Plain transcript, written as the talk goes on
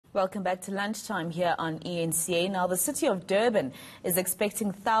Welcome back to lunchtime here on eNCA. Now, the city of Durban is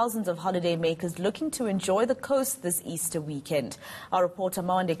expecting thousands of holiday makers looking to enjoy the coast this Easter weekend. Our reporter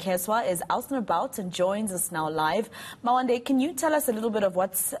Mawande Kheswa is out and about and joins us now live. Mawande, can you tell us a little bit of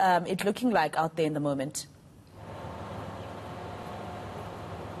what's it looking like out there in the moment?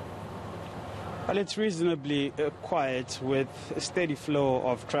 Well, it's reasonably quiet with a steady flow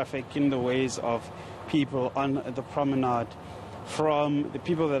of traffic in the ways of people on the promenade. From the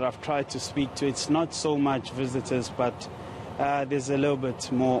people that I've tried to speak to, it's not so much visitors, but there's a little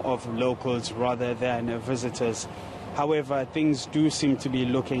bit more of locals rather than visitors. However, things do seem to be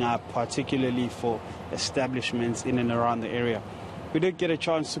looking up, particularly for establishments in and around the area. We did get a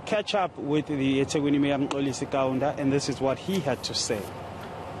chance to catch up with the eThekwini Mayor Mxolisi Kaunda, and this is what he had to say.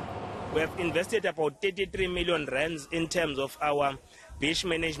 We have invested about 33 million rands in terms of our beach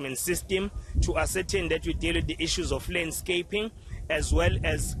management system to ascertain that we deal with the issues of landscaping as well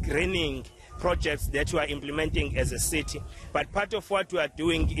as greening projects that we are implementing as a city. But part of what we are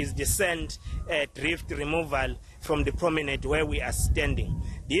doing is the sand drift removal from the promenade where we are standing.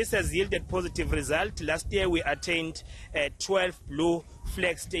 This has yielded positive results. Last year we attained 12 blue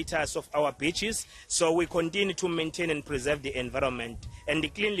flag status of our beaches, so we continue to maintain and preserve the environment and the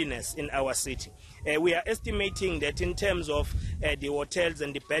cleanliness in our city. We are estimating that in terms of the hotels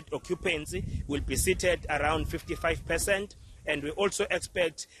and the bed occupancy will be seated around 55%. And we also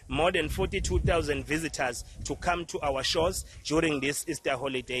expect more than 42,000 visitors to come to our shores during this Easter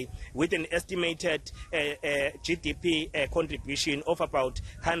holiday, with an estimated GDP contribution of about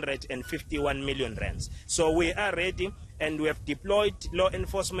 151 million rands. So we are ready, and we have deployed law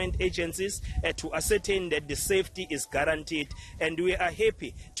enforcement agencies to ascertain that the safety is guaranteed, and we are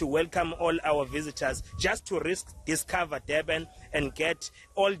happy to welcome all our visitors just to discover Durban and get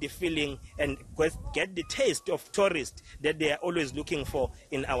all the feeling and get the taste of tourists that they are always looking for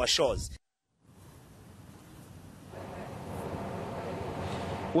in our shores.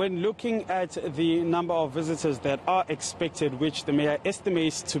 When looking at the number of visitors that are expected, which the mayor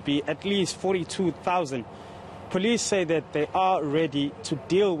estimates to be at least 42,000, police say that they are ready to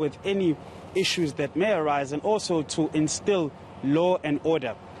deal with any issues that may arise and also to instill law and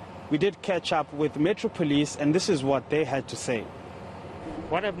order. We did catch up with Metro Police, and this is what they had to say.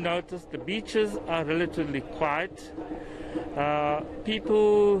 What I've noticed, the beaches are relatively quiet.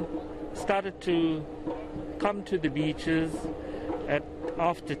 People started to come to the beaches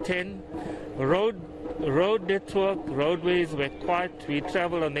after 10. Road network, roadways were quiet. We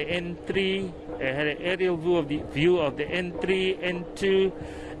traveled on the N3, had an aerial view of the N3, N2,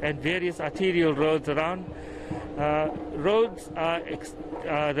 and various arterial roads around. Roads are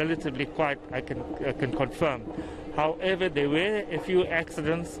relatively quiet, I can confirm. However, there were a few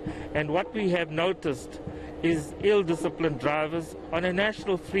accidents, and what we have noticed is ill-disciplined drivers on a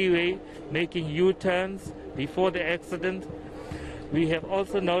national freeway making U-turns before the accident. We have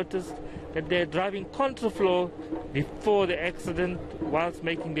also noticed that they're driving contraflow before the accident whilst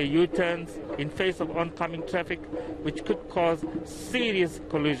making their U-turns in face of oncoming traffic, which could cause serious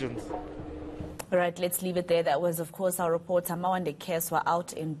collisions. All right, let's leave it there. That was, of course, our reporter Mawande Kheswa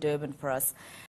out in Durban for us.